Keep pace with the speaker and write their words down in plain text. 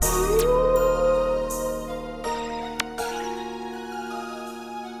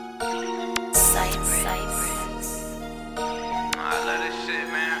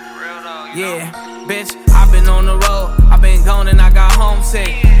Yeah, bitch, I've been on the road, I've been gone and I got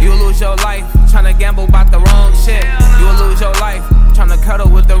homesick. You'll lose your life, tryna gamble about the wrong shit. You'll lose your life, tryna cuddle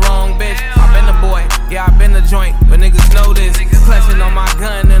with the wrong bitch. I've been the boy, yeah, I've been the joint, but niggas know this. Clutching on my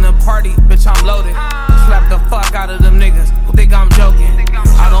gun in a party, bitch, I'm loaded. Slap the fuck out of them niggas who think I'm joking.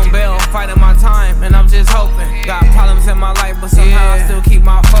 I don't bail, fighting my time, and I'm just hoping. Got problems in my life, but somehow I still keep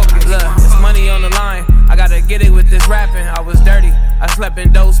my focus. Look, it's money on the line, I gotta get it with this rapping. I was dirty, I slept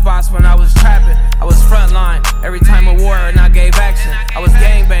in dope spots when I was trapping. I was frontline, every time a war and I gave action. I was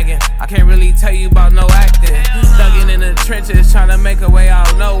gangbanging, I can't really tell you about no acting. Thugging in the trenches, trying to make a way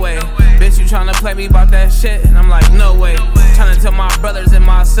out, no way. Bitch, you trying to play me about that shit, and I'm like, no way. Trying to tell my brothers and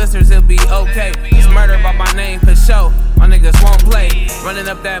my sisters it'll be okay. It's murder by my name for sure, my niggas won't play. Running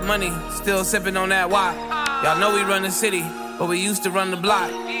up that money, still sipping on that wop. Y'all know we run the city, but we used to run the block.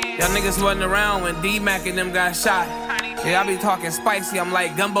 Y'all niggas wasn't around when D-Mac and them got shot. Yeah, I be talking spicy, I'm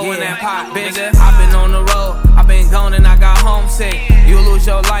like gumbo in that pot, bitch. I've been on the road, I've been gone and I got homesick. You'll lose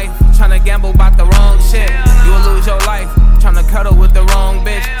your life, tryna gamble by